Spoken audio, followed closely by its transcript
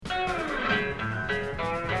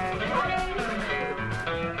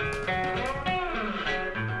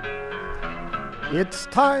It's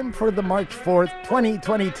time for the March 4th,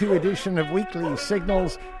 2022 edition of Weekly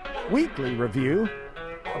Signals Weekly Review,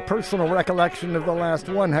 a personal recollection of the last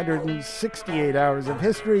 168 hours of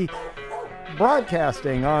history,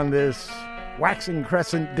 broadcasting on this waxing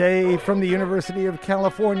crescent day from the University of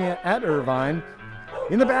California at Irvine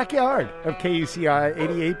in the backyard of KUCI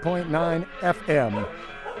 88.9 FM.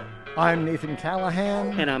 I'm Nathan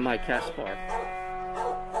Callahan. And I'm Mike Caspar.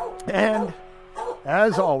 And,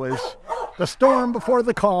 as always, the storm before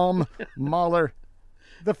the calm, Mahler,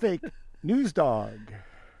 the fake news dog.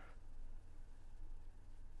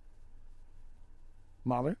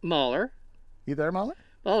 Mahler? Mahler. You there, Mahler?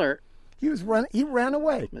 Mahler. He ran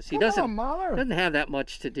away. He doesn't have that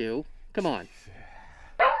much to do. Come on.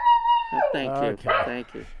 Thank you.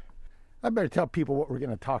 Thank you. I better tell people what we're going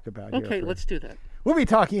to talk about here. Okay, let's do that. We'll be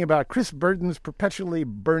talking about Chris Burden's perpetually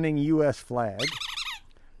burning U.S. flag,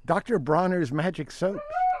 Dr. Bronner's magic soap.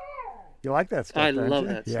 You like that stuff, I don't love you?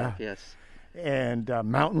 that stuff, yes. And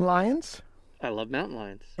mountain lions. I love mountain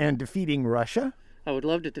lions. And defeating Russia. I would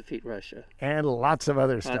love to defeat Russia. And lots of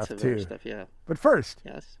other stuff, too. Other stuff, yeah. But first,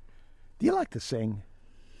 yes. Do you like to sing?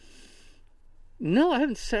 No, I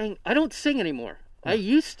haven't sang. I don't sing anymore. No. I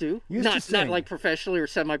used to. Not like professionally or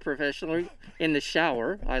semi-professionally. In the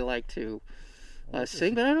shower, I like to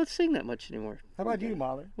sing, but I don't sing that much anymore. How about you,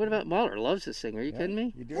 Mahler? What about Mahler? Loves to sing. Are you kidding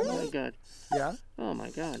me? You do? Oh, my God. Yeah? Oh,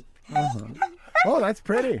 my God. Uh-huh. Oh, that's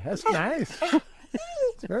pretty. That's nice.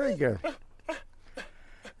 It's very good.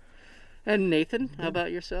 And Nathan, how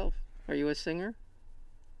about yourself? Are you a singer?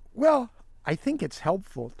 Well, I think it's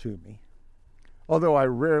helpful to me, although I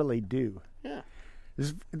rarely do. Yeah.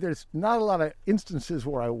 There's not a lot of instances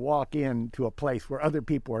where I walk into a place where other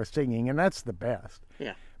people are singing, and that's the best.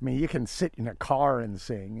 Yeah. I mean, you can sit in a car and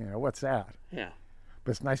sing. You know, what's that? Yeah.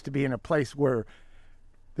 But it's nice to be in a place where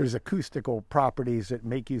there's acoustical properties that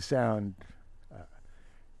make you sound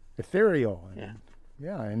ethereal. And,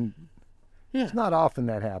 yeah. It's not often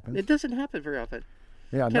that happens. It doesn't happen very often.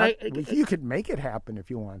 Yeah, you could make it happen if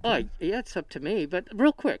you want to. Oh, yeah, it's up to me. But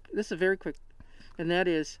real quick, this is very quick, and that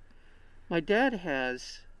is, my dad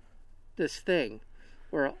has this thing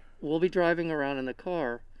where we'll be driving around in the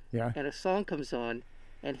car, and a song comes on,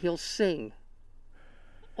 and he'll sing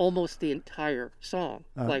almost the entire song,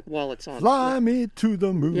 like while it's on. Fly me to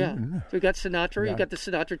the moon. Yeah, we got Sinatra. You got the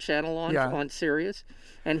Sinatra channel on Sirius,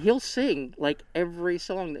 and he'll sing like every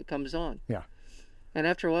song that comes on. Yeah. And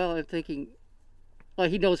after a while, I'm thinking, well,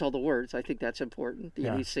 he knows all the words. I think that's important.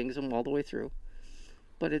 He sings them all the way through.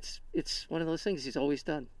 But it's one of those things he's always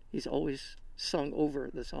done. He's always sung over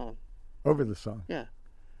the song. Over the song. Yeah.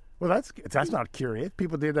 Well, that's not curious.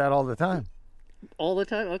 People did that all the time. All the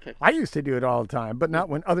time? Okay. I used to do it all the time, but not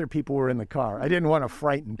when other people were in the car. I didn't want to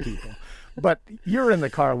frighten people. But you're in the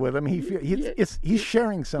car with him. He's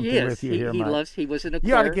sharing something with you here, Mike. He was in a choir.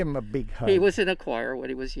 You ought to give him a big hug. He was in a choir when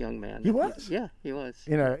he was a young man. He was? Yeah, he was.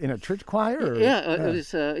 In a church choir? Or?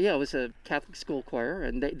 It was a Catholic school choir,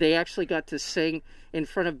 and they actually got to sing in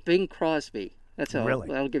front of Bing Crosby. That's how. Really?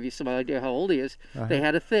 That'll give you some idea how old he is. Uh-huh. They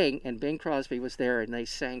had a thing, and Bing Crosby was there, and they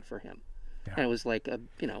sang for him. Yeah. And it was like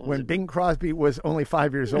when Bing Crosby was only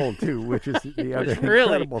 5 years old too, which is the other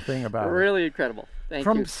incredible thing about it. Really incredible. Thank you.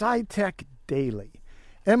 From you. SciTech Daily,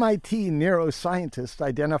 MIT neuroscientists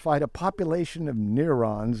identified a population of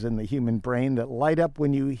neurons in the human brain that light up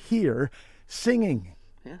when you hear singing.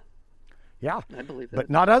 Yeah. Yeah. I believe that. But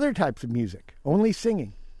not other types of music, only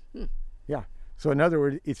singing. Yeah. So in other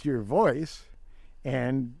words, it's your voice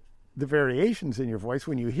and the variations in your voice.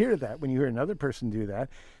 When you hear that, when you hear another person do that,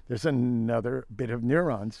 there's another bit of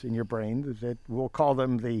neurons in your brain that we'll call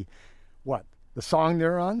them the song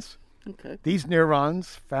neurons. Okay. These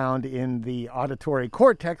neurons found in the auditory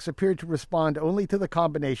cortex appear to respond only to the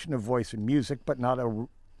combination of voice and music, but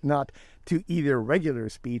not to either regular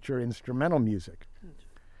speech or instrumental music.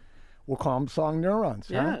 We'll call them song neurons.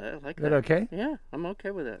 Yeah, huh? I like that. Okay? Yeah, I'm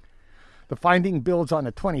okay with that. The finding builds on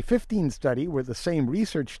a 2015 study where the same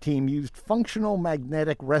research team used functional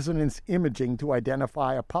magnetic resonance imaging to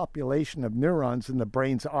identify a population of neurons in the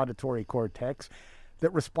brain's auditory cortex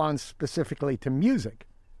that responds specifically to music.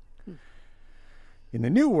 In the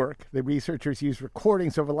new work, the researchers used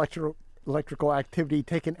recordings of electrical activity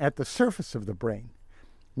taken at the surface of the brain,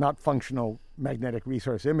 not functional magnetic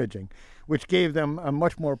resource imaging, which gave them a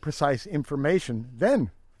much more precise information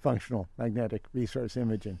than functional magnetic resource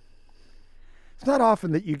imaging. It's not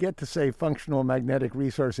often that you get to say functional magnetic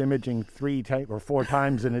resource imaging 3 or 4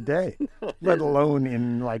 times in a day, let alone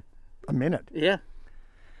in like a minute. Yeah.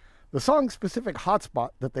 The song-specific hotspot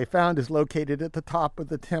that they found is located at the top of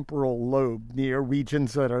the temporal lobe near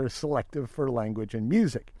regions that are selective for language and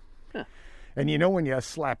music. Huh. And you know when you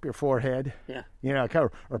slap your forehead? Yeah. You know,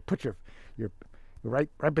 or put your right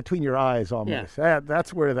between your eyes almost. Yeah.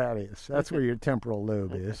 That's where that is. That's where your temporal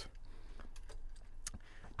lobe is.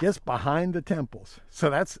 Just behind the temples. So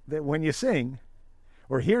that's when you sing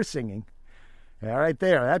or hear singing, right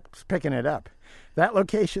there, that's picking it up. That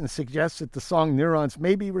location suggests that the song neurons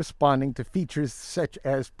may be responding to features such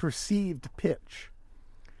as perceived pitch.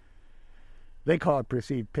 They call it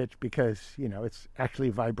perceived pitch because, you know, it's actually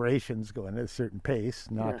vibrations going at a certain pace,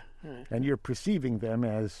 and you're perceiving them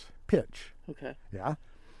as pitch. Okay. Yeah.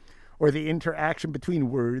 Or the interaction between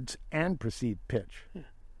words and perceived pitch. Yeah.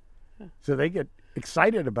 Yeah. So they get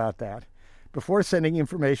excited about that before sending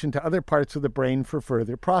information to other parts of the brain for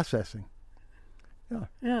further processing. Yeah.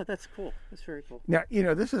 Yeah, that's cool. That's very cool. Now, you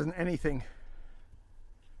know, this isn't anything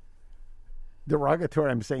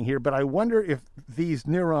derogatory I'm saying here, but I wonder if these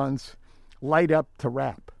neurons light up to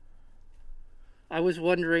rap. I was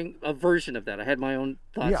wondering a version of that. I had my own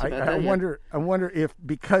thoughts about that. I wonder if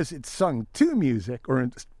because it's sung to music or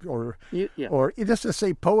just to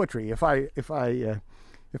say poetry. If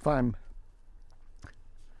I'm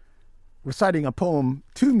reciting a poem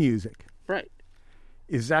to music, right?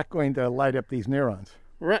 Is that going to light up these neurons?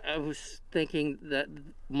 Right. I was thinking that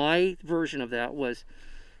my version of that was,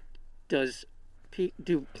 does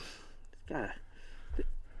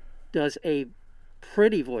a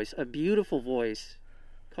pretty voice, a beautiful voice,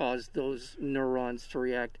 cause those neurons to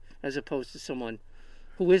react as opposed to someone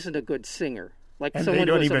who isn't a good singer? Like and someone they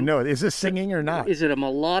don't even know. Is this singing or not? Is it a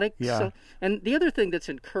melodic? Yeah. And the other thing that's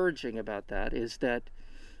encouraging about that is that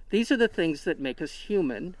these are the things that make us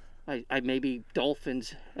human. Maybe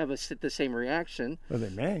dolphins have the same reaction. Well, they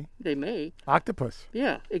may. They may. Octopus.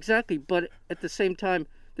 Yeah, exactly. But at the same time,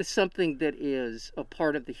 there's something that is a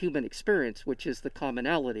part of the human experience, which is the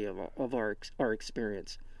commonality of our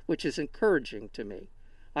experience, which is encouraging to me.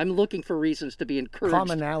 I'm looking for reasons to be encouraged.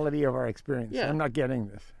 Commonality of our experience. Yeah. I'm not getting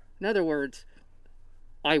this. In other words,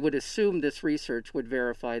 I would assume this research would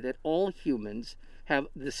verify that all humans have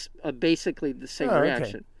this basically the same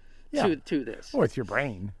reaction. Yeah. To this. Oh, it's your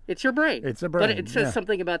brain. It's your brain. It's a brain. But it says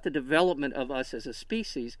something about the development of us as a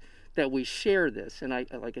species that we share this. And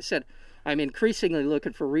like I said, I'm increasingly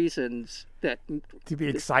looking for reasons that to be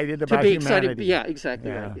excited about humanity. Yeah,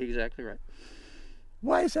 exactly right. Exactly right.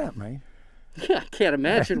 Why is that, Mike? Yeah, I can't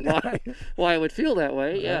imagine why I would feel that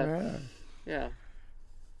way. Yeah. Yeah.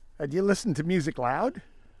 Do you listen to music loud?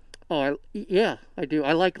 Oh, yeah, I do.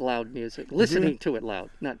 I like loud music. Listening to it loud.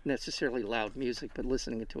 Not necessarily loud music, but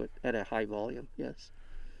listening to it at a high volume, yes.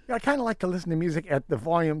 I kind of like to listen to music at the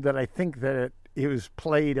volume that I think that it was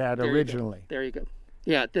played at originally. There you go.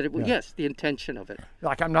 Yeah, yes, the intention of it.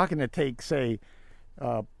 Like I'm not going to take, say,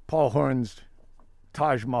 Paul Horn's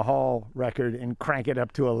Taj Mahal record and crank it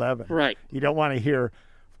up to 11. Right. You don't want to hear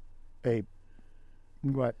a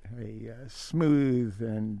smooth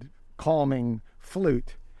and calming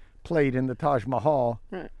flute played in the Taj Mahal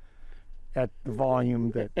at the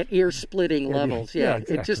volume that at ear-splitting levels. Yeah,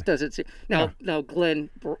 exactly. It just doesn't seem. Now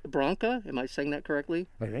Glenn Branca, am I saying that correctly?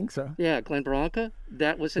 I think so. Yeah, Glenn Branca.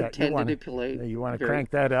 That was intended to play. You want to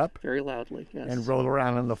crank that up very loudly, yes, and roll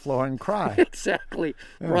around on the floor and cry. Exactly,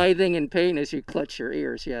 writhing in pain as you clutch your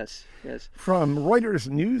ears. Yes, yes. From Reuters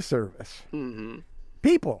News Service,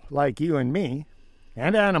 people like you and me,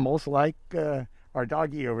 and animals like our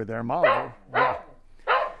doggie over there, Mahler.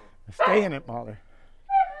 Stay in it, Mahler.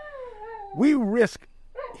 We risk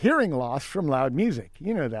hearing loss from loud music.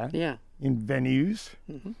 You know that. Yeah. In venues,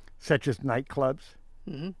 such as nightclubs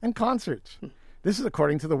and concerts. This is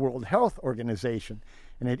according to the World Health Organization,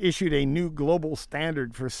 and it issued a new global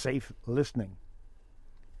standard for safe listening.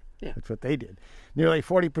 Yeah. That's what they did. Nearly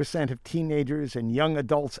 40% of teenagers and young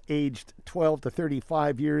adults aged 12 to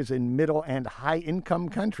 35 years in middle and high-income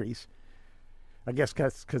countries, I guess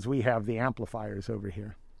because we have the amplifiers over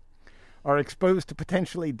here, are exposed to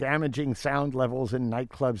potentially damaging sound levels in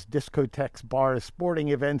nightclubs, discotheques, bars, sporting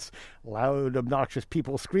events, loud, obnoxious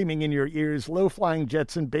people screaming in your ears, low-flying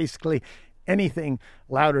jets, and basically anything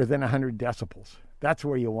louder than 100 decibels. That's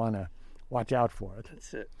where you want to watch out for it.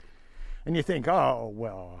 That's it. And you think, oh,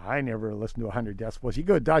 well, I never listen to 100 decibels. You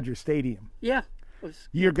go to Dodger Stadium. Yeah.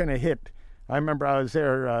 You're going to hit. I remember I was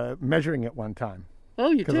there measuring it one time.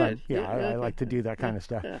 Oh, you did? I like to do that kind of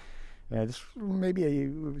stuff. Yeah. This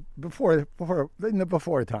maybe before in the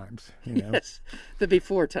before times. You know? Yes, the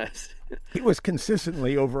before times. It was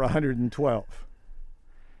consistently over 112.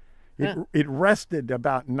 It rested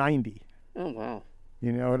about 90. Oh, wow.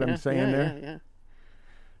 You know what I'm saying there? Yeah.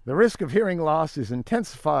 The risk of hearing loss is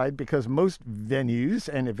intensified because most venues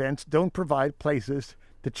and events don't provide places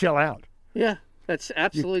to chill out. Yeah. That's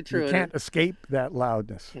absolutely true. You can't escape that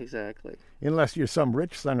loudness. Exactly. Unless you're some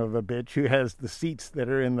rich son of a bitch who has the seats that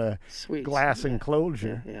are in the glass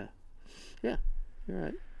enclosure. Yeah, you're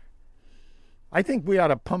right. I think we ought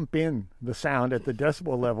to pump in the sound at the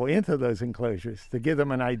decibel level into those enclosures to give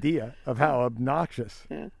them an idea of how obnoxious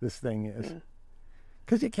this thing is.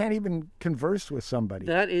 Because you can't even converse with somebody.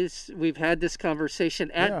 We've had this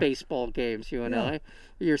conversation at baseball games, you and I.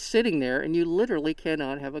 You're sitting there and you literally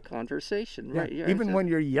cannot have a conversation, right? Even when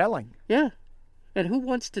you're yelling. Yeah. And who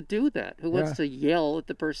wants to do that? Who wants to yell at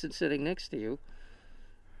the person sitting next to you?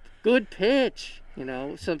 Good pitch,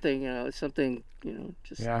 something,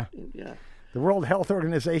 just. Yeah. The World Health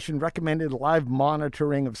Organization recommended live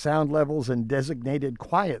monitoring of sound levels in designated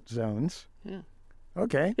quiet zones. Yeah.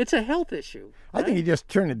 Okay. It's a health issue. Right? I think you just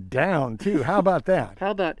turn it down, too. How about that?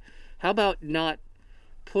 How about not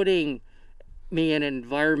putting me in an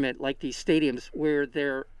environment like these stadiums where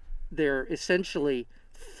they're essentially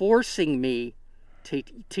forcing me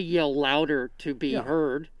to yell louder to be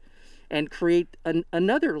heard and create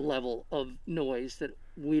another level of noise that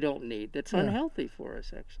we don't need, that's unhealthy for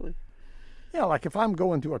us, actually. Yeah, like if I'm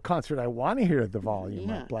going to a concert, I want to hear the volume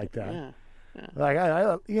up like that. Yeah. Like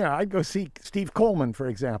I'd go see Steve Coleman, for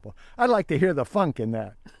example. I'd like to hear the funk in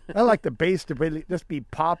that. I like the bass to really just be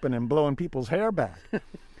popping and blowing people's hair back.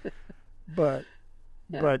 But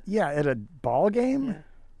at a ball game.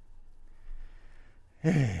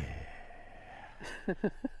 Yeah.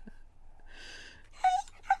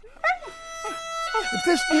 If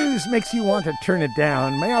this news makes you want to turn it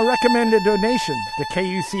down, may I recommend a donation to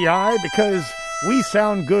KUCI because we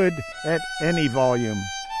sound good at any volume.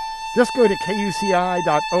 Just go to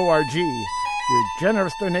kuci.org. Your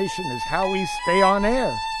generous donation is how we stay on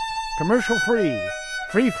air. Commercial free,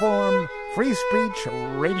 free-form, free speech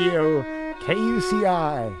radio,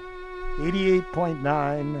 KUCI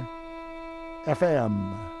 88.9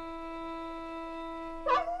 FM.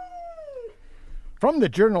 From the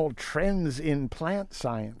journal Trends in Plant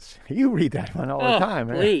Science. You read that one all the time.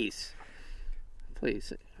 Please.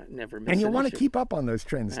 Please. I never miss And you want to keep up on those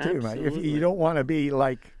trends, too, mate. If you don't want to be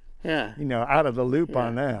like, out of the loop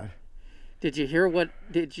on that. Did you hear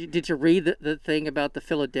did you read the thing about the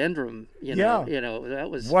philodendron?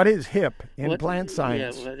 That was. What is hip in plant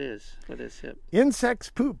science? Yeah, what is hip?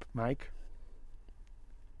 Insects poop, Mike.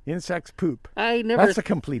 Insects poop. That's a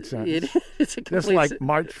complete sentence. It's a complete Just like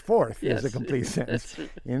March 4th is a complete sentence.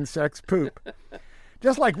 Insects poop.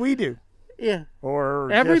 Just like we do. Yeah.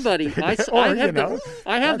 Or everybody. I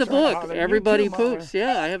have the book. Everybody poops.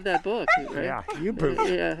 Yeah, I have that book. Right? Yeah, you poop.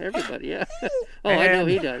 Yeah, everybody. Yeah. I know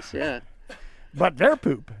he does. Yeah. But their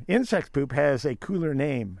poop, insects poop, has a cooler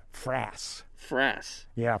name: frass. Frass.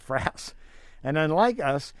 Yeah, frass. And unlike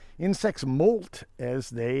us, insects molt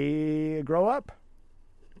as they grow up,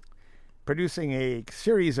 producing a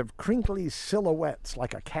series of crinkly silhouettes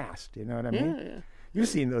like a cast. You know what I mean? Yeah. You've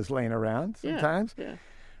seen those laying around sometimes. Yeah.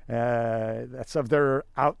 That's of their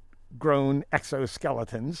outgrown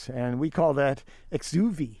exoskeletons, and we call that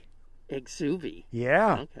exuvie. Exuvie?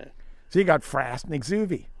 Yeah. Okay. So you got frass and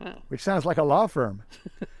exuvie, which sounds like a law firm.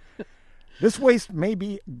 This waste may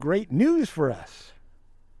be great news for us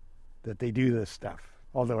that they do this stuff,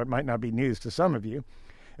 although it might not be news to some of you.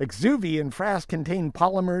 Exuvie and frass contain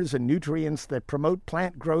polymers and nutrients that promote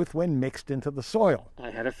plant growth when mixed into the soil. I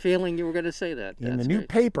had a feeling you were going to say that. In the new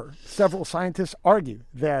paper, several scientists argue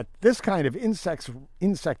that this kind of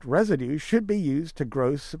insect residue should be used to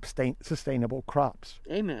grow sustainable crops.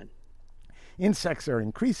 Amen. Insects are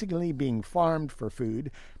increasingly being farmed for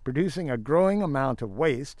food, producing a growing amount of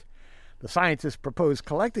waste. The scientists propose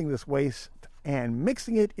collecting this waste and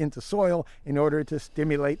mixing it into soil in order to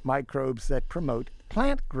stimulate microbes that promote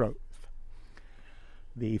plant growth.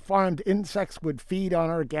 The farmed insects would feed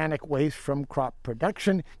on organic waste from crop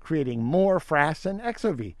production, creating more frass and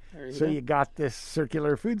exuvie. So you got this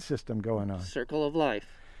circular food system going on. Circle of life.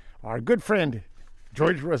 Our good friend,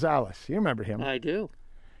 George Rosales, you remember him? I do.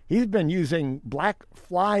 He's been using black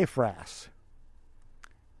fly frass.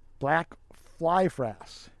 Black fly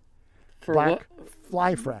frass. Black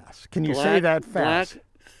fly frass. Can you say that fast?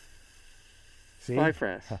 Fly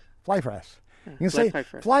frass. Fly frass. You can say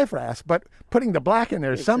fly frass, but putting the black in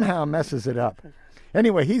there somehow messes it up.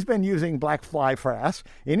 Anyway, he's been using black fly frass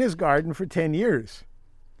in his garden for 10 years.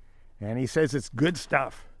 And he says it's good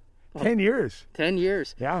stuff. 10 years. 10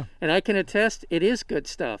 years. Yeah. And I can attest it is good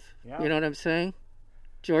stuff. Yeah. You know what I'm saying?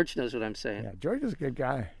 George knows what I'm saying. Yeah, George is a good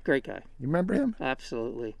guy. Great guy. You remember him?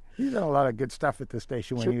 Absolutely. He's done a lot of good stuff at the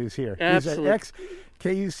station when he was here. Absolutely. He's an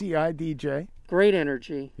ex-KUCI DJ. Great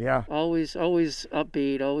energy. Yeah. Always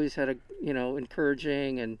upbeat. Always had a,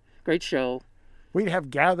 encouraging and great show. We'd have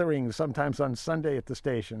gatherings sometimes on Sunday at the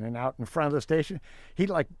station, and out in front of the station, he'd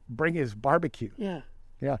like bring his barbecue. Yeah.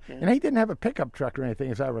 Yeah. And he didn't have a pickup truck or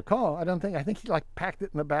anything, as I recall. I think he like packed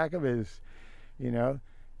it in the back of his,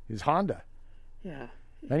 his Honda. Yeah.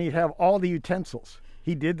 And he'd have all the utensils.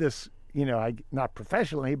 He did this, not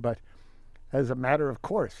professionally, but as a matter of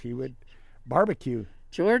course. He would barbecue.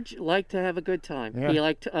 George liked to have a good time. Yeah. He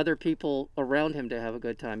liked other people around him to have a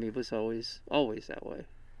good time. He was always that way.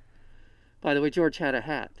 By the way, George had a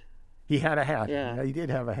hat. He had a hat. Yeah. He did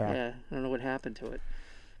have a hat. Yeah, I don't know what happened to it.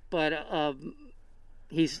 But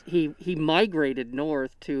he migrated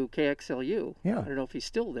north to KXLU. Yeah. I don't know if he's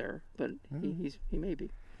still there, but he may be.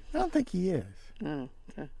 I don't think he is. Oh,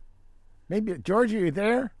 okay. Maybe. George, are you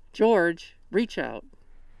there? George, reach out.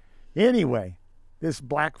 Anyway, this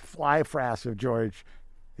black fly frass of George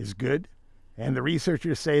is good, and the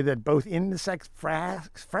researchers say that both insect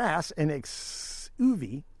frass and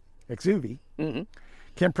exuvi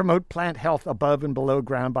can promote plant health above and below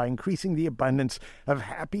ground by increasing the abundance of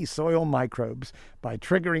happy soil microbes, by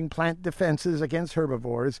triggering plant defenses against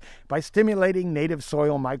herbivores, by stimulating native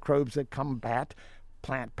soil microbes that combat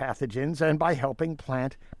plant pathogens, and by helping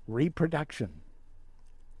plant reproduction.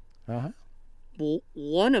 Well,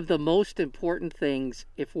 one of the most important things,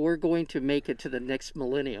 if we're going to make it to the next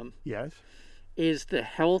millennium, Yes. is the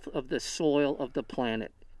health of the soil of the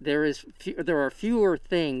planet. There are fewer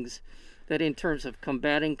things that, in terms of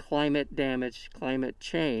combating climate damage, climate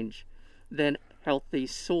change, than healthy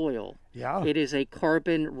soil. Yeah. It is a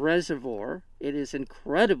carbon reservoir. It is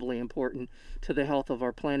incredibly important to the health of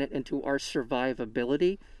our planet and to our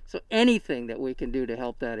survivability. So anything that we can do to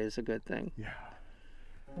help that is a good thing. Yeah.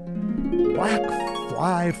 Black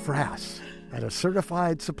fly frass at a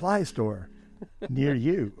certified supply store near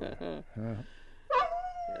you.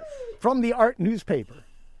 From the Art newspaper.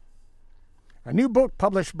 A new book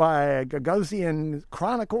published by Gagosian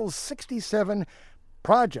chronicles 67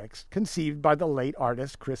 projects conceived by the late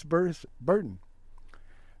artist Chris Burden.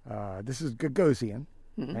 This is Gagosian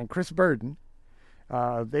and Chris Burden.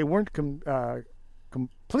 They weren't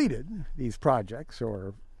completed, these projects,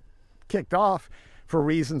 or kicked off for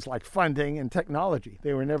reasons like funding and technology.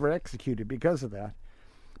 They were never executed because of that.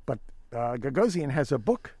 But Gagosian has a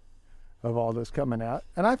book of all this coming out.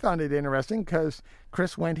 And I found it interesting because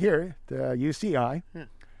Chris went here to UCI. Yeah. In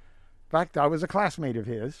fact, I was a classmate of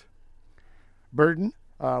his. Burden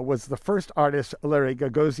was the first artist Larry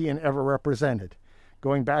Gagosian ever represented,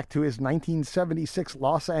 going back to his 1976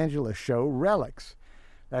 Los Angeles show, Relics.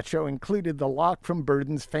 That show included the lock from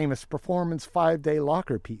Burden's famous performance 5-day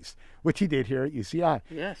locker piece, which he did here at UCI.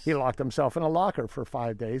 Yes. He locked himself in a locker for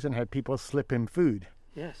 5 days and had people slip him food.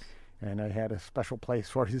 Yes. And I had a special place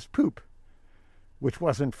for his poop, which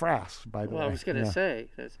wasn't frass, by the way. Well, I was going to say.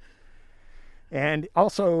 And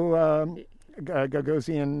also,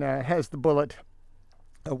 Gagosian has the bullet.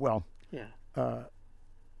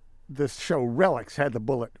 This show, Relics, had the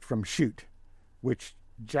bullet from Shoot, which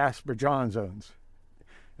Jasper Johns owns.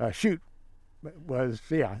 Shoot was,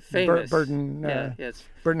 famous. Burden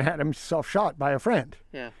had himself shot by a friend.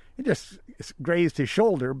 Yeah. He just grazed his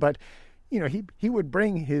shoulder, but, he would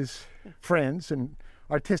bring his friends and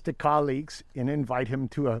artistic colleagues and invite him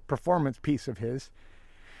to a performance piece of his.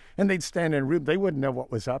 And they'd stand in a room. They wouldn't know what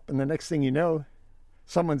was up. And the next thing you know,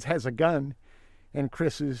 someone has a gun, and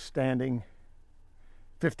Chris is standing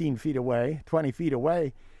 15 feet away, 20 feet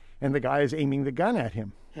away, and the guy is aiming the gun at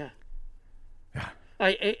him. Yeah. Yeah.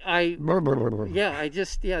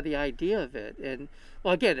 the idea of it. And,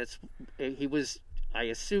 well, again, he was, I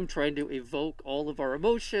assume, trying to evoke all of our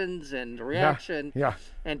emotions and reaction,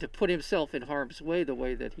 and to put himself in harm's way the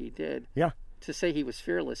way that he did. Yeah. To say he was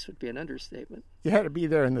fearless would be an understatement. You had to be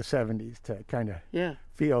there in the 70s to kind of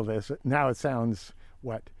feel this. Now it sounds,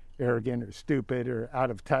 arrogant or stupid or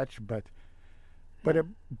out of touch, but it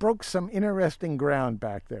broke some interesting ground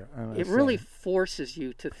back there. It really forces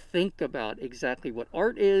you to think about exactly what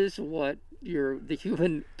art is, what the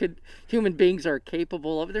human beings are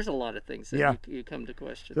capable of. There's a lot of things that you come to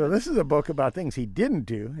question. So this is a book about things he didn't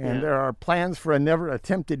do, and there are plans for a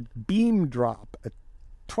never-attempted beam drop, a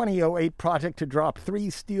 2008 project to drop 3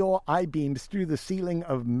 steel I-beams through the ceiling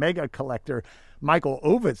of mega collector Michael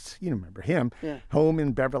Ovitz, you remember him, home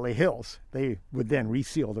in Beverly Hills. They would then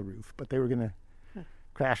reseal the roof, but they were going to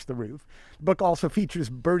crash the roof. The book also features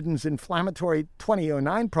Burden's inflammatory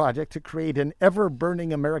 2009 project to create an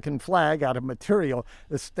ever-burning American flag out of material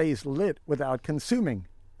that stays lit without consuming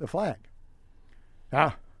the flag.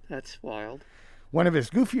 That's wild. One of his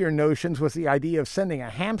goofier notions was the idea of sending a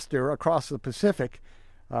hamster across the Pacific,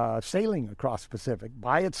 sailing across the Pacific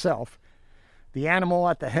by itself, the animal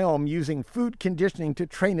at the helm using food conditioning to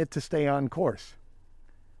train it to stay on course.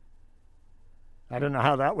 I don't know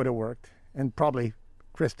how that would have worked, and probably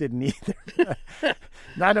Chris didn't either.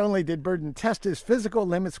 Not only did Burden test his physical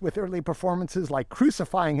limits with early performances like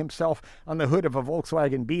crucifying himself on the hood of a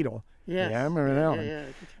Volkswagen Beetle. Yes. Yeah, I remember that one. Yeah.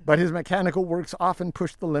 But his mechanical works often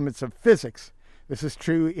pushed the limits of physics. This is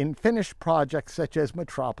true in finished projects such as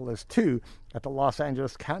Metropolis 2 at the Los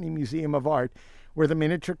Angeles County Museum of Art, where the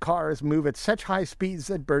miniature cars move at such high speeds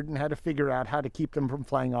that Burden had to figure out how to keep them from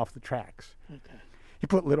flying off the tracks. Okay. He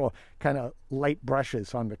put little kind of light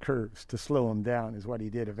brushes on the curves to slow them down is what he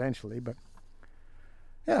did eventually. But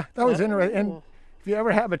yeah, that was interesting. And if you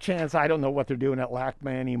ever have a chance, I don't know what they're doing at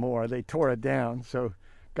LACMA anymore. They tore it down, so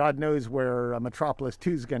God knows where Metropolis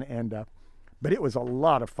 2 is going to end up. But it was a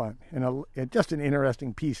lot of fun and just an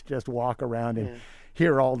interesting piece. Just walk around and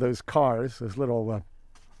hear all those cars, those little what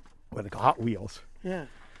are they called, Hot Wheels,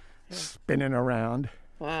 spinning around.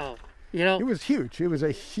 Wow, it was huge. It was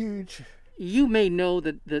a huge. You may know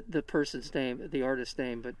the person's name, the artist's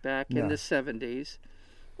name, but back in the 70s,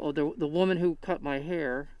 the woman who cut my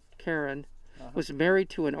hair, Karen, was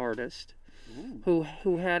married to an artist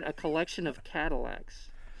who had a collection of Cadillacs.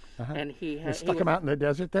 And he stuck them out in the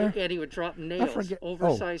desert there? And he would drop nails,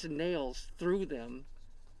 oversized nails through them.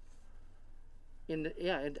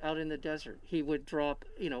 Out in the desert. He would drop,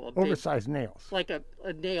 oversized nails. Like a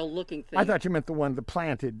nail-looking thing. I thought you meant the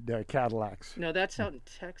planted Cadillacs. No, that's out in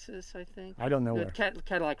Texas, I think. I don't know where.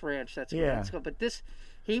 Cadillac Ranch, that's where it's called. But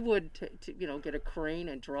he would, get a crane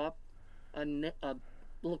and drop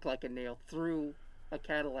look like a nail through a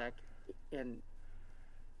Cadillac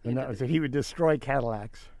so he would destroy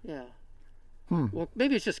Cadillacs. Yeah. Well,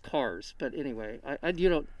 maybe it's just cars, but anyway, I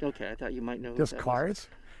thought you might know. Just cars?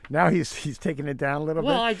 Now he's taking it down a little bit.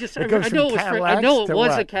 Well, I know it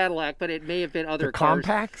was a Cadillac, but it may have been other cars.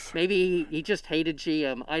 Compacts? Maybe he just hated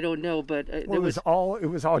GM. I don't know, but it was all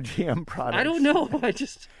GM products. I don't know.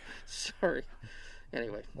 Sorry.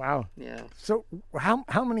 Anyway. Wow. Yeah. So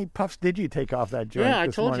how many puffs did you take off that joint? Yeah, I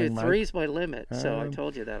this told morning, you Mike? 3's my limit. So I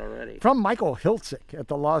told you that already. From Michael Hiltzik at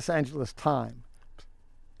the Los Angeles Times.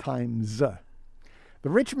 The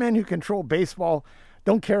rich men who control baseball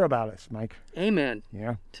don't care about us, Mike. Amen.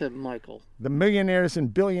 Yeah. To Michael. The millionaires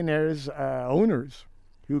and billionaires owners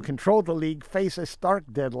who control the league face a stark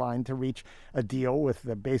deadline to reach a deal with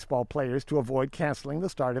the baseball players to avoid canceling the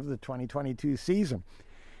start of the 2022 season.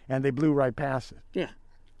 And they blew right past it. Yeah.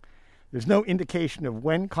 There's no indication of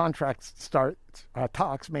when contract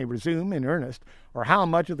talks may resume in earnest or how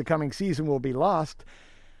much of the coming season will be lost.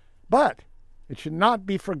 But it should not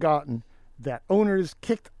be forgotten that owners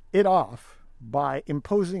kicked it off by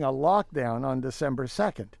imposing a lockdown on December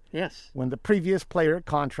 2nd. Yes. When the previous player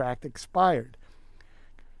contract expired.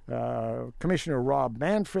 Commissioner Rob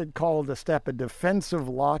Manfred called the step a defensive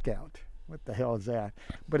lockout. What the hell is that?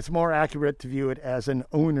 But it's more accurate to view it as an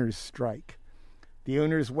owner's strike. The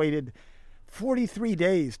owners waited 43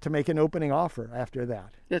 days to make an opening offer after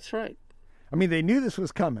that. That's right. I mean, they knew this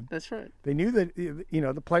was coming. That's right. They knew that,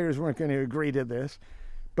 the players weren't going to agree to this.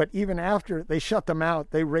 But even after they shut them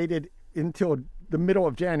out, they waited until the middle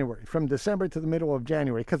of January, from December to the middle of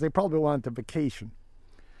January, because they probably wanted to vacation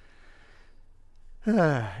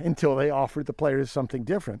until they offered the players something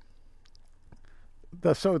different.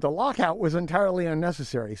 So the lockout was entirely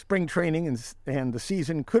unnecessary. Spring training and the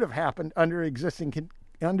season could have happened under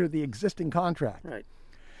the existing contract. Right.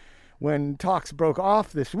 When talks broke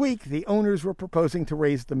off this week, the owners were proposing to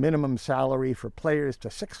raise the minimum salary for players to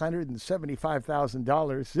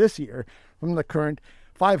 $675,000 this year from the current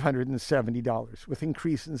 $570, with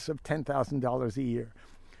increases of $10,000 a year.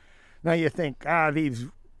 Now you think, these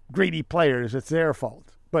greedy players, it's their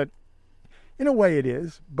fault. But in a way it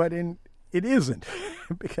is, but it isn't,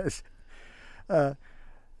 because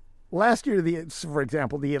last year, for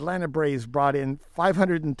example, the Atlanta Braves brought in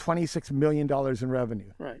 $526 million in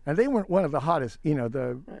revenue. Right. And they weren't one of the hottest,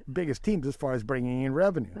 biggest teams as far as bringing in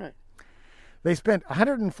revenue. Right. They spent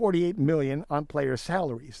 $148 million on player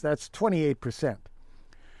salaries. That's 28%.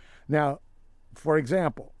 Now, for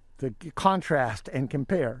example, to contrast and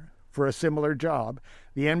compare, for a similar job,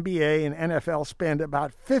 the NBA and NFL spend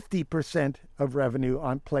about 50% of revenue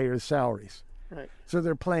on players' salaries. Right. So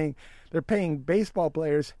they're paying baseball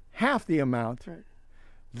players half the amount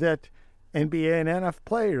that NBA and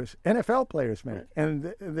NFL players make,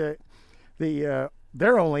 and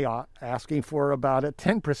they're only asking for about a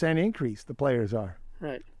 10% increase. The players are.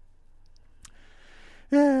 Right.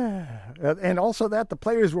 Yeah, and also that the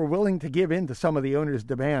players were willing to give in to some of the owners'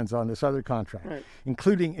 demands on this other contract,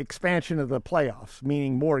 including expansion of the playoffs,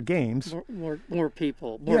 meaning more games, more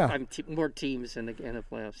people, more teams in the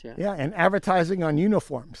playoffs. Yeah. Yeah, and advertising on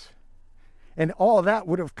uniforms, and all of that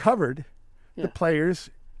would have covered the players'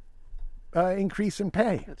 increase in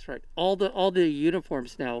pay. That's right. All the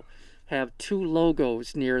uniforms now have 2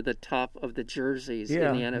 logos near the top of the jerseys in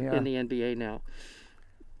the NBA now.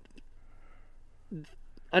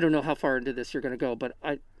 I don't know how far into this you're going to go, but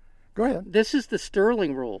go ahead. This is the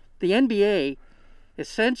Sterling rule. The NBA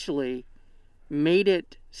essentially made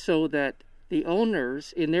it so that the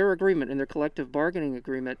owners, in their agreement, in their collective bargaining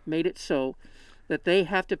agreement, made it so that they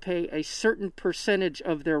have to pay a certain percentage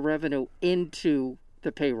of their revenue into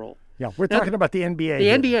the payroll. Yeah, we're talking about the NBA. The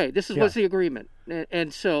NBA. This was the agreement.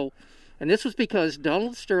 And this was because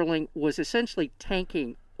Donald Sterling was essentially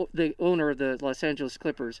tanking the owner of the Los Angeles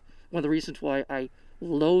Clippers. One of the reasons why I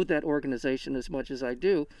loathe that organization as much as I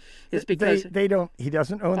do is because he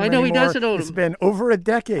doesn't own them I know anymore. He doesn't own them. It's been over a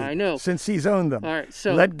decade since he's owned them. All right,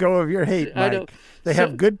 so let go of your hate, Mike. They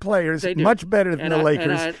have good players, much better than the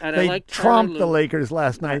Lakers. They tromped the Lakers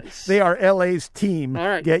last night. They are LA's team. All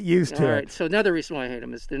right. Get used to it. All right, so another reason why I hate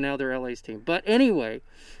them is they're LA's team. But anyway,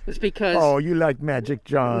 it's because... Oh, you like Magic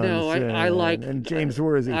Johnson. No, I like... And James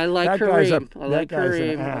Worthy. I like Kareem. I like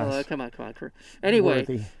Kareem. Come on, Kareem. Anyway,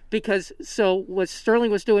 Worthy. Because what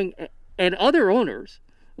Sterling was doing, and other owners,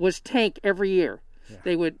 was tank every year.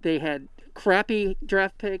 Yeah. They had crappy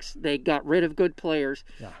draft picks. They got rid of good players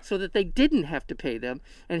so that they didn't have to pay them,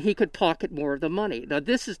 and he could pocket more of the money. Now,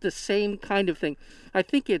 this is the same kind of thing. I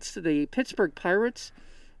think it's the Pittsburgh Pirates.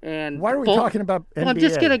 And why are we talking about NBA? Well, I'm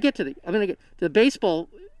just going to get to the baseball.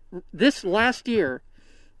 This last year,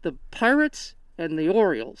 the Pirates and the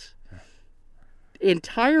Orioles,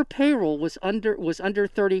 entire payroll was under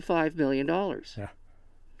 $35 million. Yeah.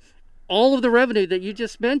 All of the revenue that you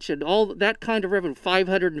just mentioned, all that kind of revenue,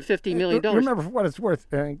 $550 million. Remember, for what it's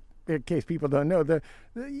worth, in case people don't know,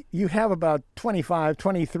 you have about 25,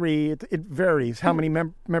 23, it varies how many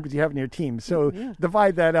members you have in your team. So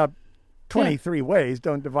divide that up 23 ways.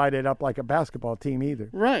 Don't divide it up like a basketball team either.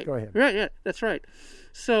 Right. Go ahead. Right, yeah, that's right.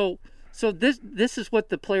 So this is what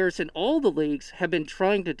the players in all the leagues have been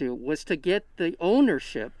trying to do, was to get the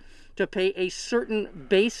ownership to pay a certain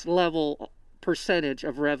base level percentage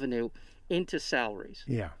of revenue into salaries.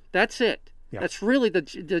 Yeah. That's it. Yeah. That's really the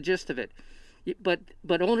gist of it.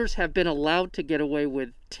 But owners have been allowed to get away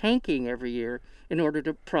with tanking every year in order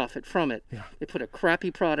to profit from it. Yeah. They put a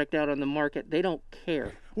crappy product out on the market. They don't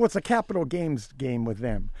care. Well, it's a capital gains game with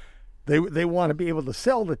them. They want to be able to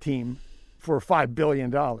sell the team for $5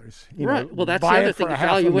 billion. Right. Well, that's the other thing. The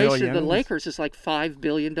valuation of the Lakers is like $5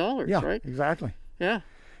 billion, right? Exactly. Yeah.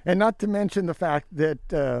 And not to mention the fact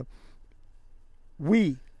that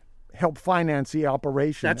we help finance the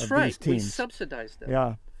operation of these teams. That's right. We subsidize them.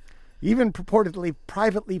 Yeah. Even purportedly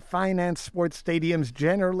privately financed sports stadiums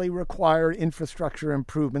generally require infrastructure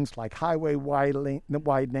improvements like highway widening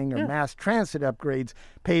or mass transit upgrades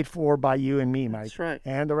paid for by you and me, Mike. That's right.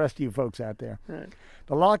 And the rest of you folks out there. Right.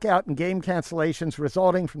 The lockout and game cancellations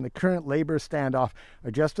resulting from the current labor standoff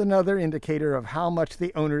are just another indicator of how much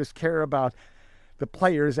the owners care about the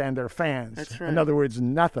players and their fans. That's right. In other words,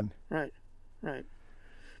 nothing. Right.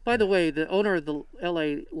 By the way, the owner of the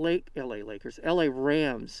LA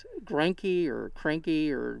Rams, Greinke or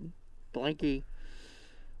Cranky or Blanky,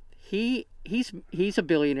 he's a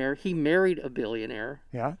billionaire. He married a billionaire.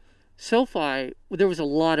 Yeah. SoFi, there was a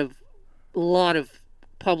lot of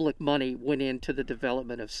public money went into the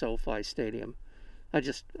development of SoFi Stadium. They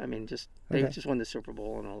just won the Super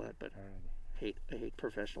Bowl and all that, but I hate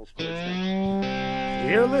professional sports.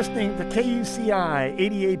 You're listening to KUCI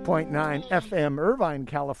 88.9 FM, Irvine,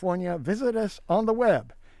 California. Visit us on the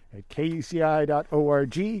web at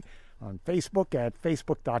kuci.org, on Facebook at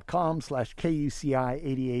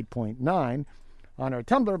facebook.com/KUCI 88.9, on our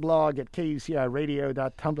Tumblr blog at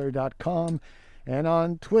kuciradio.tumblr.com, and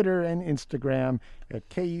on Twitter and Instagram at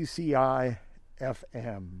KUCI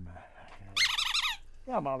FM.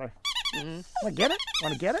 Yeah, mother. Mm-hmm. Want to get it?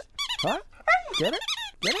 Want to get it? Huh? Get it?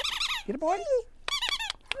 Get it? Get it, boy?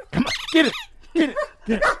 Come on, get it! Get it!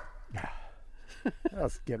 Get it!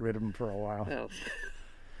 Let's get rid of him for a while. Oh.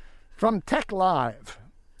 From Tech Live,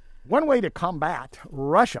 one way to combat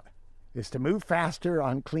Russia is to move faster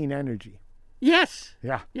on clean energy. Yes.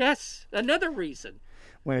 Yeah. Yes. Another reason.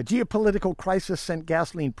 When a geopolitical crisis sent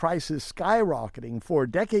gasoline prices skyrocketing 4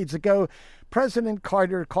 decades ago, President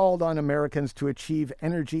Carter called on Americans to achieve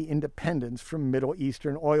energy independence from Middle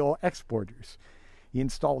Eastern oil exporters. He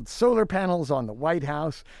installed solar panels on the White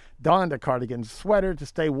House, donned a cardigan sweater to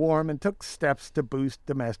stay warm, and took steps to boost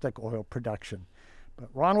domestic oil production. But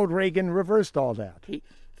Ronald Reagan reversed all that.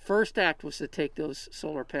 First act was to take those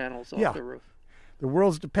solar panels off the roof. The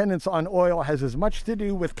world's dependence on oil has as much to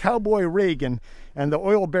do with Cowboy Reagan and the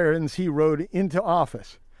oil barons he rode into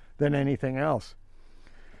office than anything else.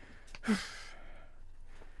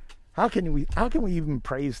 How can we even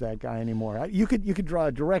praise that guy anymore? You could draw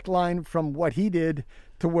a direct line from what he did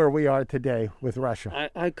to where we are today with Russia.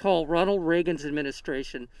 I call Ronald Reagan's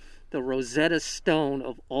administration the Rosetta Stone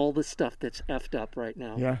of all the stuff that's effed up right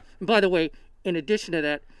now. Yeah. And by the way, in addition to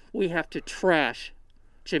that, we have to trash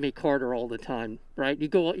Jimmy Carter all the time, right? You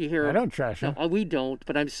hear. I don't trash him. No, we don't,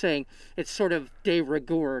 but I'm saying it's sort of de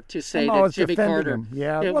rigueur to say that Jimmy Carter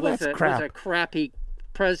was a crappy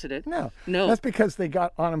president. No, no, that's because they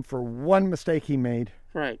got on him for one mistake he made.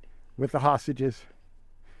 Right. With the hostages.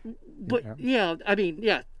 But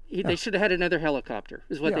they should have had another helicopter.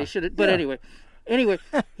 Is what they should have. But anyway,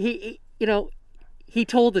 he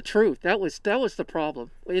told the truth. That was the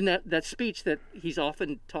problem in that speech that he's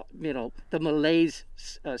often taught. The malaise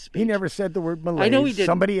speech. He never said the word malaise. I know he didn't.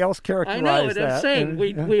 Somebody else characterized that. I know, and I'm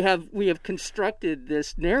saying we have constructed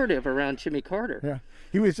this narrative around Jimmy Carter. Yeah,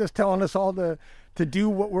 he was just telling us all to do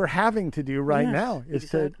what we're having to do right now, is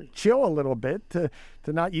to chill a little bit, to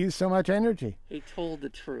not use so much energy. He told the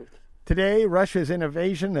truth. Today, Russia's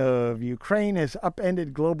invasion of Ukraine has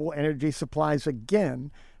upended global energy supplies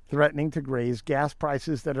again, threatening to raise gas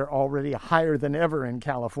prices that are already higher than ever in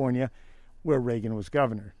California, where Reagan was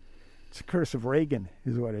governor. It's a curse of Reagan,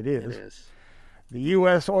 is what it is. It is. The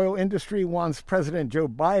U.S. oil industry wants President Joe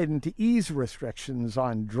Biden to ease restrictions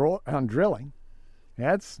on drilling.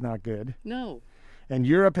 That's not good. No. And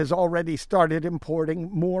Europe has already started importing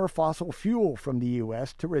more fossil fuel from the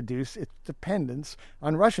U.S. to reduce its dependence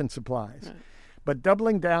on Russian supplies. Right. But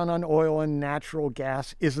doubling down on oil and natural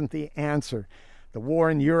gas isn't the answer. The war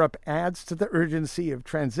in Europe adds to the urgency of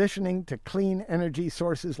transitioning to clean energy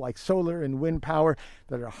sources like solar and wind power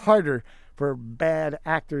that are harder for bad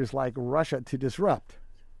actors like Russia to disrupt.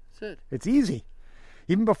 That's it. It's easy.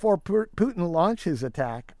 Even before Putin launched his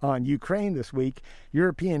attack on Ukraine this week,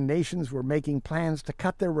 European nations were making plans to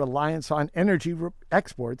cut their reliance on energy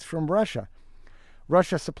exports from Russia.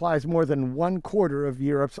 Russia supplies more than 1/4 of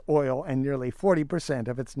Europe's oil and nearly 40%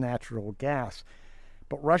 of its natural gas.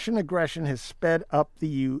 But Russian aggression has sped up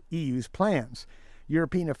the EU's plans.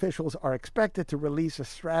 European officials are expected to release a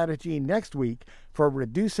strategy next week for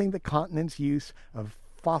reducing the continent's use of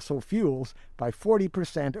fossil fuels by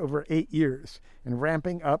 40% over 8 years and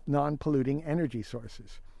ramping up non-polluting energy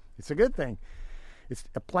sources. It's a good thing. It's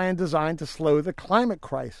a plan designed to slow the climate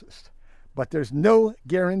crisis, but there's no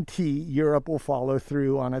guarantee Europe will follow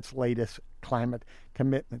through on its latest climate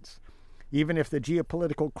commitments. Even if the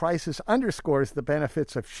geopolitical crisis underscores the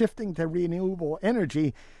benefits of shifting to renewable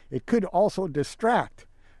energy, it could also distract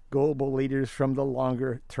global leaders from the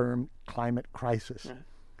longer-term climate crisis. Right.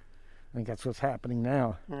 I think that's what's happening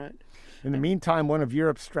now. Right. In the meantime, one of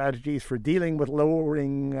Europe's strategies for dealing with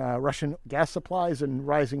lowering Russian gas supplies and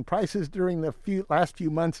rising prices during the last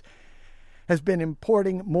few months has been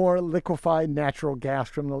importing more liquefied natural gas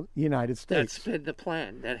from the United States. That's been the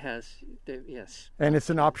plan. Yes. And it's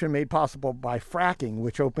an option made possible by fracking,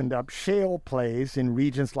 which opened up shale plays in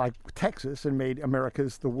regions like Texas and made America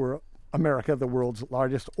the world's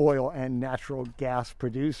largest oil and natural gas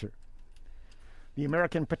producer. The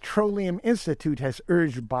American Petroleum Institute has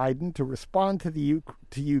urged Biden to respond to the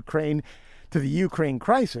Ukraine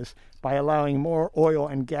crisis by allowing more oil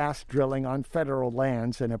and gas drilling on federal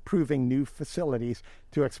lands and approving new facilities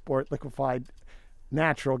to export liquefied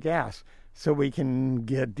natural gas so we can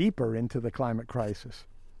get deeper into the climate crisis.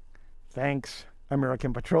 Thanks,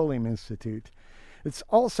 American Petroleum Institute. It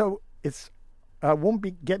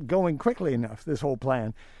won't get going quickly enough, this whole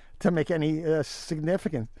plan, to make any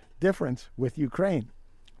significant difference with Ukraine.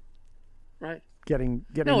 Right. Getting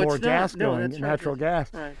more gas going, natural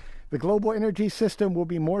gas. Right. The global energy system will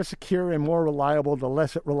be more secure and more reliable the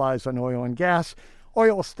less it relies on oil and gas.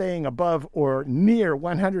 Oil staying above or near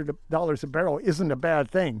 $100 a barrel isn't a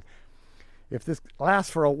bad thing. If this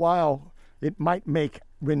lasts for a while, it might make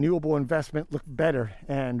renewable investment look better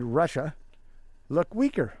and Russia look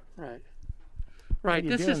weaker. Right. Right.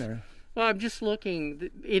 What are you doing there? Well, I'm just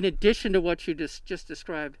looking, in addition to what you just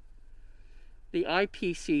described, the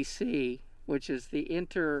IPCC, which is the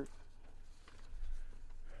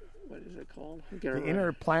what is it called? The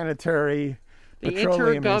Interplanetary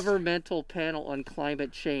Intergovernmental Panel on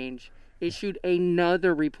Climate Change issued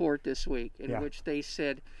another report this week in which they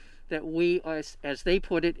said that we, as they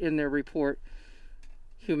put it in their report,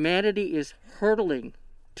 humanity is hurtling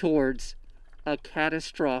towards a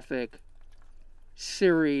catastrophic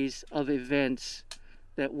series of events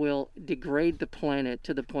that will degrade the planet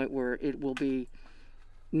to the point where it will be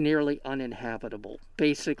nearly uninhabitable.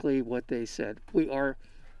 Basically what they said.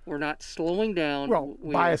 We're not slowing down. Well,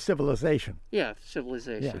 by a civilization. Yeah,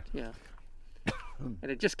 civilization. Yeah.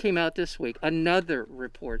 And it just came out this week, another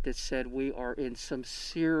report that said we are in some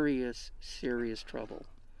serious, serious trouble.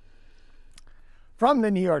 From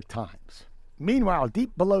the New York Times. Meanwhile,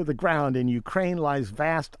 deep below the ground in Ukraine lies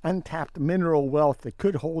vast, untapped mineral wealth that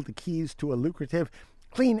could hold the keys to a lucrative,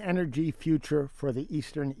 clean energy future for the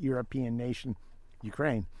Eastern European nation,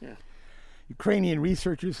 Ukraine. Yeah. Ukrainian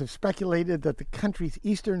researchers have speculated that the country's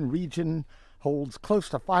eastern region holds close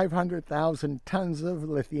to 500,000 tons of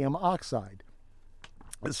lithium oxide,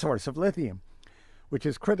 a source of lithium, which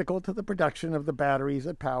is critical to the production of the batteries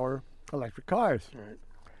that power electric cars. Right.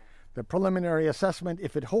 The preliminary assessment,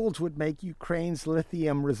 if it holds, would make Ukraine's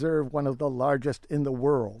lithium reserve one of the largest in the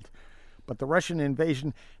world. But the Russian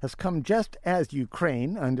invasion has come just as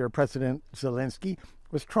Ukraine, under President Zelensky,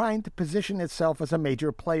 was trying to position itself as a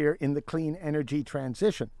major player in the clean energy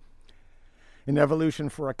transition, an evolution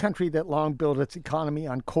for a country that long built its economy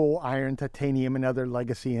on coal, iron, titanium, and other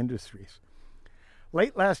legacy industries.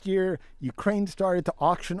 Late last year, Ukraine started to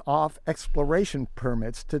auction off exploration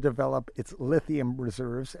permits to develop its lithium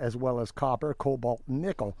reserves, as well as copper, cobalt, and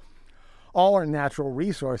nickel. All are natural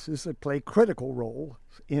resources that play critical roles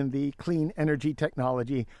in the clean energy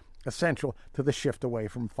technology essential to the shift away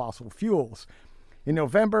from fossil fuels. In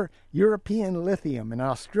November, European Lithium, an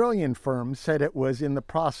Australian firm, said it was in the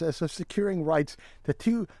process of securing rights to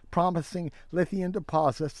two promising lithium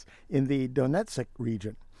deposits in the Donetsk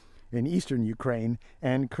region in eastern Ukraine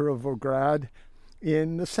and Kirovograd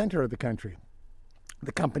in the center of the country.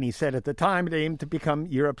 The company said at the time it aimed to become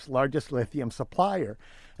Europe's largest lithium supplier.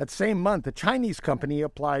 That same month, a Chinese company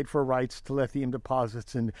applied for rights to lithium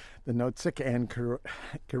deposits in the Donetsk and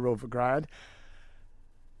Kirovograd.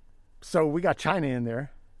 So we got China in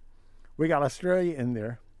there. We got Australia in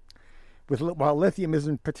there. While lithium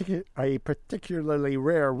isn't a particularly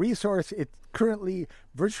rare resource, it's currently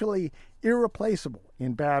virtually irreplaceable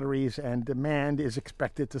in batteries, and demand is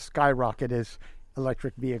expected to skyrocket as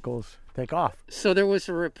electric vehicles take off. So there was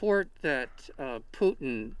a report that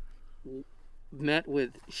Putin met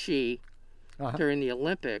with Xi during the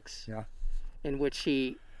Olympics, in which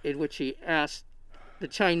he asked, the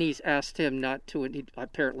Chinese asked him not to, he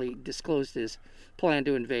apparently disclosed his plan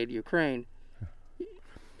to invade Ukraine.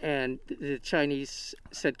 And the Chinese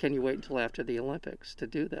said, can you wait until after the Olympics to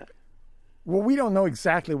do that? Well, we don't know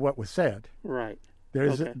exactly what was said. Right.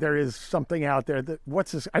 There is something out there that,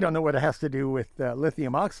 what's this? I don't know what it has to do with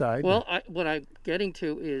lithium oxide. Well, what I'm getting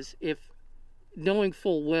to is, if knowing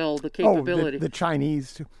full well the capability. The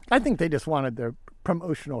Chinese, I think they just wanted their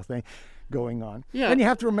promotional thing going on. Yeah. And you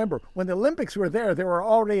have to remember, when the Olympics were there were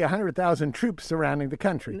already 100,000 troops surrounding the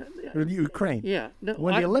country, Ukraine. Yeah. No,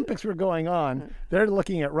 when the Olympics were going on, they're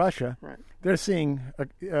looking at Russia. Right. They're seeing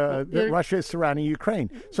that Russia is surrounding Ukraine.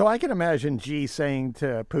 So I can imagine Xi saying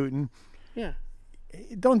to Putin,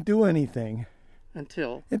 don't do anything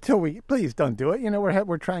until please don't do it. You know,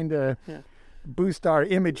 we're trying to boost our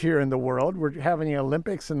image here in the world. We're having the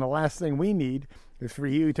Olympics, and the last thing we need is for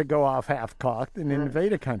you to go off half-cocked and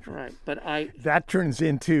invade a country. Right, but that turns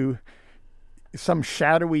into some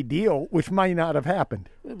shadowy deal, which might not have happened.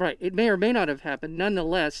 Right, it may or may not have happened.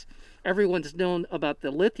 Nonetheless, everyone's known about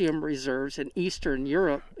the lithium reserves in Eastern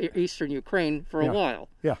Europe, Eastern Ukraine for a while.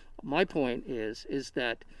 Yeah. My point is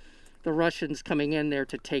that the Russians coming in there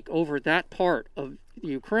to take over that part of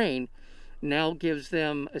Ukraine now gives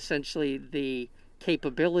them essentially the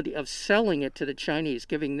capability of selling it to the Chinese,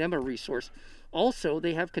 giving them a resource. Also,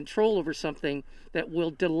 they have control over something that will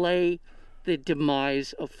delay the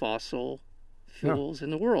demise of fossil fuels in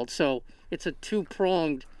the world. So it's a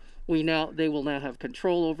two-pronged. They will now have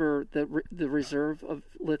control over the reserve of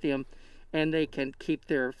lithium, and they can keep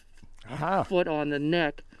their foot on the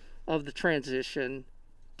neck of the transition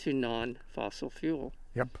to non-fossil fuel.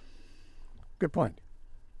 Yep. Good point.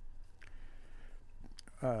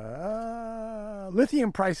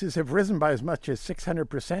 Lithium prices have risen by as much as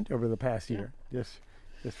 600% over the past year. Just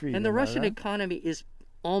reading. And the Russian economy is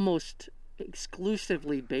almost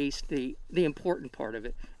exclusively based, the important part of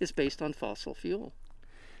it is based on fossil fuel.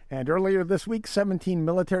 And earlier this week, 17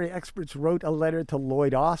 military experts wrote a letter to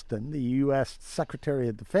Lloyd Austin, the U.S. Secretary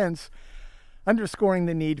of Defense, underscoring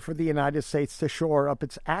the need for the United States to shore up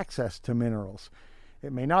its access to minerals.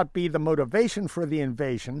 It may not be the motivation for the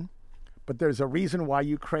invasion, but there's a reason why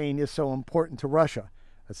Ukraine is so important to Russia.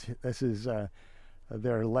 This is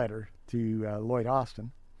their letter to Lloyd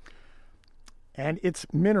Austin. And it's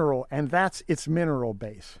mineral, and that's its mineral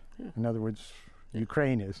base. In other words,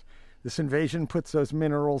 Ukraine is. This invasion puts those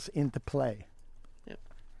minerals into play. Yep.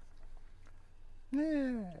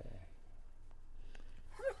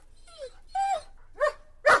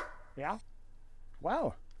 Yeah?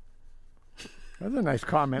 Wow. That's a nice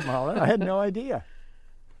comment, Mahler. I had no idea.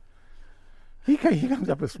 He comes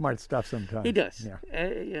up with smart stuff sometimes. He does. Yeah.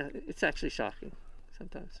 Yeah, it's actually shocking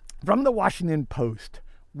sometimes. From the Washington Post,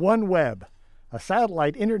 OneWeb, a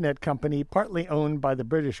satellite internet company partly owned by the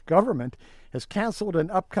British government, has canceled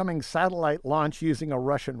an upcoming satellite launch using a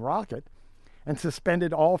Russian rocket and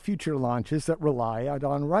suspended all future launches that rely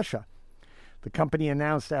on Russia. The company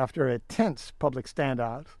announced after a tense public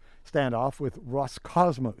standoff with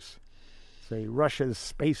Roscosmos, say Russia's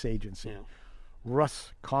space agency. Yeah.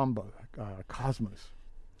 Roscosmos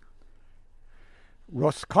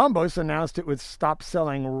announced it would stop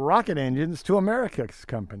selling rocket engines to American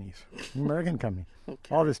companies. Okay.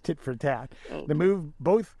 All this tit for tat. Okay. The move,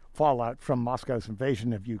 both fallout from Moscow's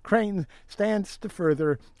invasion of Ukraine, stands to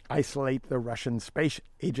further isolate the Russian space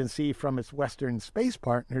agency from its Western space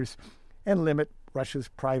partners and limit Russia's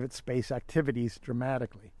private space activities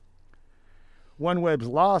dramatically. OneWeb's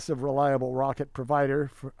loss of reliable rocket provider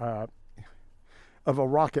of a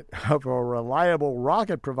reliable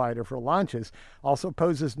rocket provider for launches also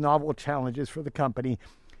poses novel challenges for the company,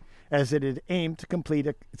 as it had aimed to complete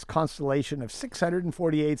its constellation of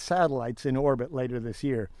 648 satellites in orbit later this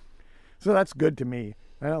year. So that's good to me.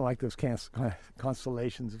 I don't like those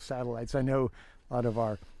constellations of satellites. I know a lot of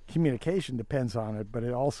our communication depends on it, but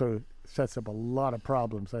it also sets up a lot of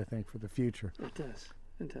problems, I think, for the future. It does.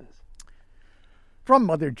 It does. From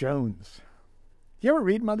Mother Jones. You ever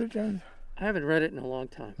read Mother Jones? I haven't read it in a long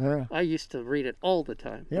time. Yeah. I used to read it all the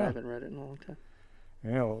time. Yeah. I haven't read it in a long time.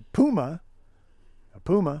 You know, a puma.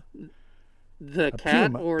 The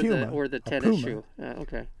cat or the tennis shoe?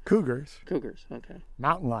 Okay. Cougars. Okay.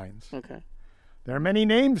 Mountain lions. Okay. There are many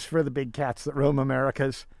names for the big cats that roam the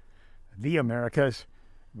Americas,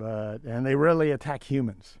 and they rarely attack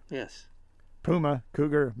humans. Yes. Puma,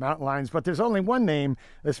 cougar, mountain lions, but there's only one name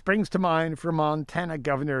that springs to mind for Montana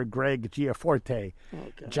Governor Greg Gianforte. Oh,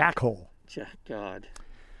 God. Jackhole. God.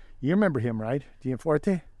 You remember him, right?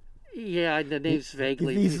 Gianforte? Yeah, the name's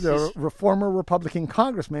vaguely. He's a former Republican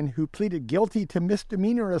congressman who pleaded guilty to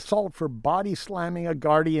misdemeanor assault for body slamming a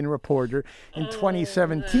Guardian reporter in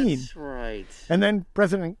 2017. That's right. And then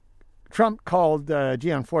President Trump called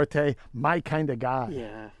Gianforte my kind of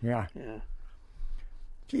guy. Yeah.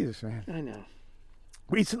 Jesus, man. I know.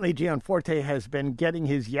 Recently, Gianforte has been getting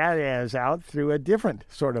his yayas out through a different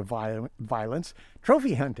sort of violence,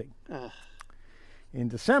 trophy hunting. Ugh. In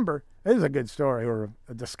December, this is a good story, or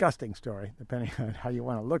a disgusting story, depending on how you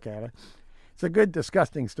want to look at it. It's a good,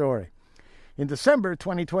 disgusting story. In December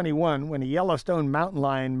 2021, when a Yellowstone mountain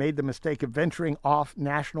lion made the mistake of venturing off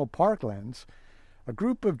national parklands, a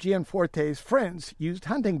group of Gianforte's friends used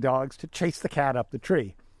hunting dogs to chase the cat up the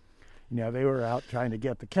tree. You know, they were out trying to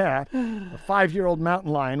get the cat. A 5-year-old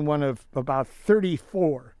mountain lion, one of about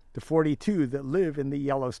 34 to 42 that live in the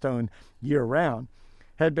Yellowstone year-round,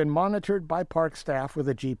 had been monitored by park staff with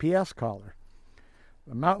a GPS collar.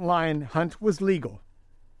 The mountain lion hunt was legal,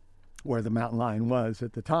 where the mountain lion was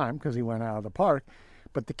at the time, because he went out of the park,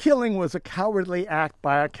 but the killing was a cowardly act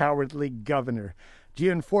by a cowardly governor.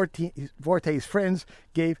 Gianforte's friends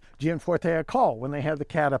gave Gianforte a call when they had the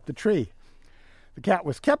cat up the tree. The cat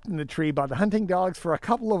was kept in the tree by the hunting dogs for a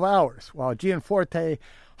couple of hours, while Gianforte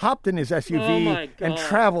hopped in his SUV and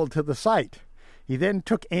traveled to the site. He then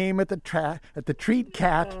took aim at the treed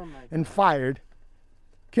cat and fired,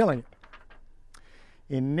 killing it.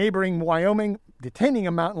 In neighboring Wyoming, detaining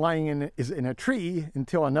a mountain lion in a tree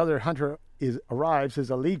until another hunter arrives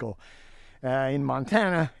is illegal. In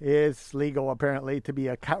Montana, it's legal, apparently, to be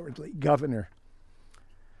a cowardly governor.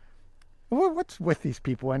 What's with these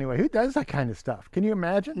people anyway? Who does that kind of stuff? Can you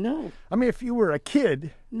imagine? No. I mean, if you were a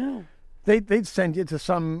kid, no, they'd send you to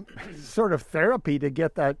some sort of therapy to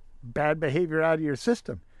get that bad behavior out of your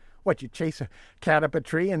system. What, you chase a cat up a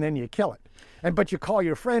tree and then you kill it. But you call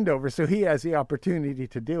your friend over so he has the opportunity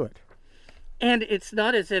to do it. And it's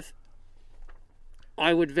not as if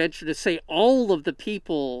I would venture to say all of the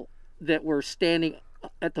people that were standing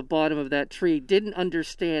at the bottom of that tree didn't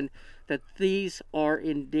understand that these are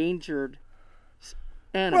endangered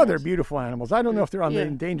animals. Well, they're beautiful animals. I don't know if they're on the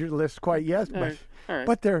endangered list quite yet,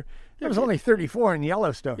 but there was only 34 in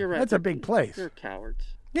Yellowstone. You're right. That's a big place. They're cowards.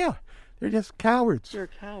 Yeah, they're just cowards. They're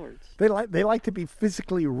cowards. They like to be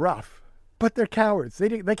physically rough, but they're cowards.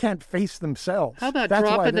 They can't face themselves. How about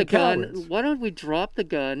dropping the gun? Why don't we drop the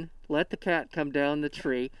gun, let the cat come down the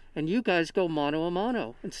tree, and you guys go mano a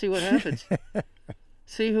mano and see what happens.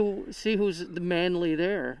 See who's the manly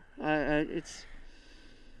there. It's.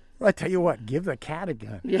 Well, I tell you what, give the cat a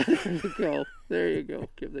gun. Yeah, there you go.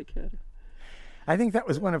 Give the cat. I think that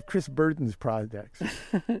was one of Chris Burden's projects.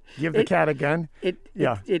 Give the cat a gun.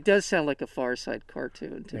 It does sound like a Far Side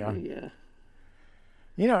cartoon to me. Yeah.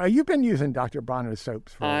 You know, you've been using Dr. Bronner's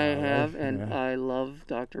soaps for a while. I have, right? and I love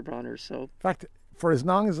Dr. Bronner's soap. In fact, for as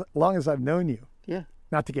long as I've known you,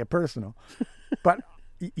 not to get personal, but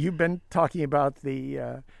you've been talking about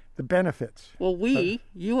the benefits. Well,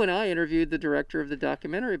 you and I interviewed the director of the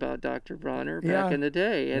documentary about Dr. Bronner back in the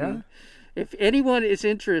day, and if anyone is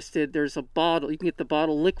interested, there's a bottle. You can get the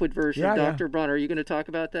bottle liquid version of Dr. Bronner. Are you going to talk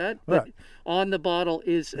about that? But on the bottle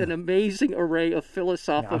is an amazing array of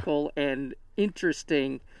philosophical and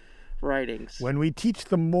interesting writings. When we teach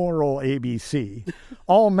the moral ABC,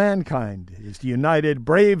 all mankind is united,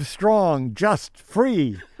 brave, strong, just,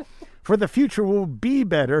 free. For the future will be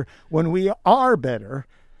better when we are better.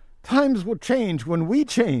 Times will change when we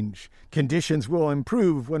change. Conditions will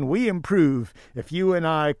improve when we improve, if you and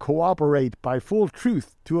I cooperate by full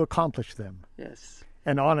truth to accomplish them. Yes.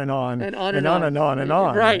 And on and on. And on and on. And on and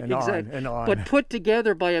on. Right, and exactly. On and on. But put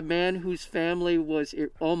together by a man whose family was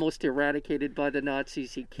almost eradicated by the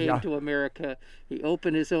Nazis. He came to America. He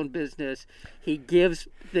opened his own business. He gives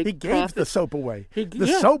the He gave the soap away. The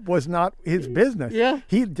yeah. soap was not his business. Yeah.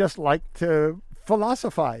 He just liked to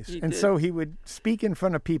philosophize. And so he would speak in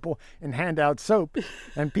front of people and hand out soap.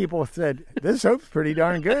 And people said, this soap's pretty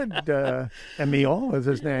darn good. Emil was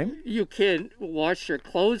his name. You can wash your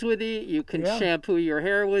clothes with it. You can shampoo your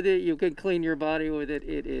hair with it. You can clean your body with it.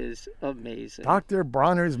 It is amazing. Dr.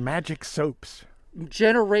 Bronner's Magic Soaps.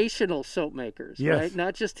 Generational soap makers, yes. right?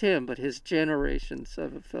 Not just him, but his generations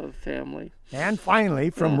of family. And finally,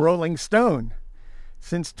 from Rolling Stone.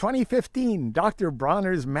 Since 2015, Dr.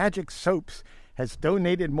 Bronner's Magic Soaps has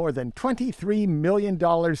donated more than $23 million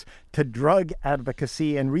to drug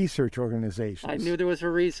advocacy and research organizations. I knew there was a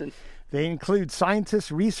reason. They include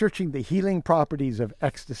scientists researching the healing properties of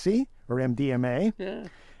ecstasy, or MDMA,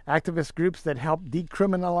 activist groups that help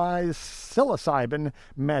decriminalize psilocybin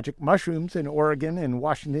magic mushrooms in Oregon and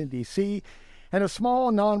Washington, D.C., and a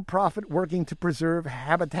small nonprofit working to preserve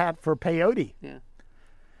habitat for peyote. Yeah.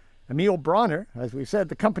 Emil Bronner, as we said,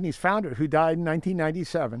 the company's founder, who died in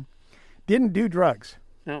 1997, didn't do drugs.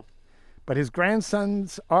 No. But his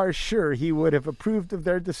grandsons are sure he would have approved of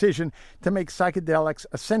their decision to make psychedelics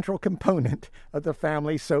a central component of the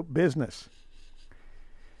family soap business.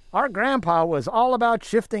 Our grandpa was all about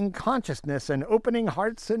shifting consciousness and opening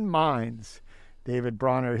hearts and minds, David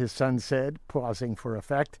Bronner, his son, said, pausing for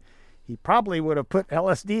effect. He probably would have put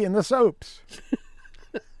LSD in the soaps.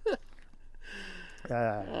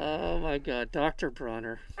 Oh, my God. Dr.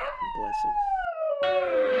 Bronner. Bless him.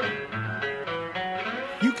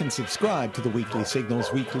 You can subscribe to the Weekly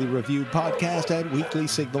Signals Weekly Review podcast at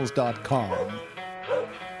weeklysignals.com.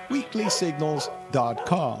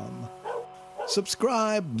 weeklysignals.com.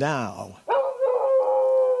 Subscribe now.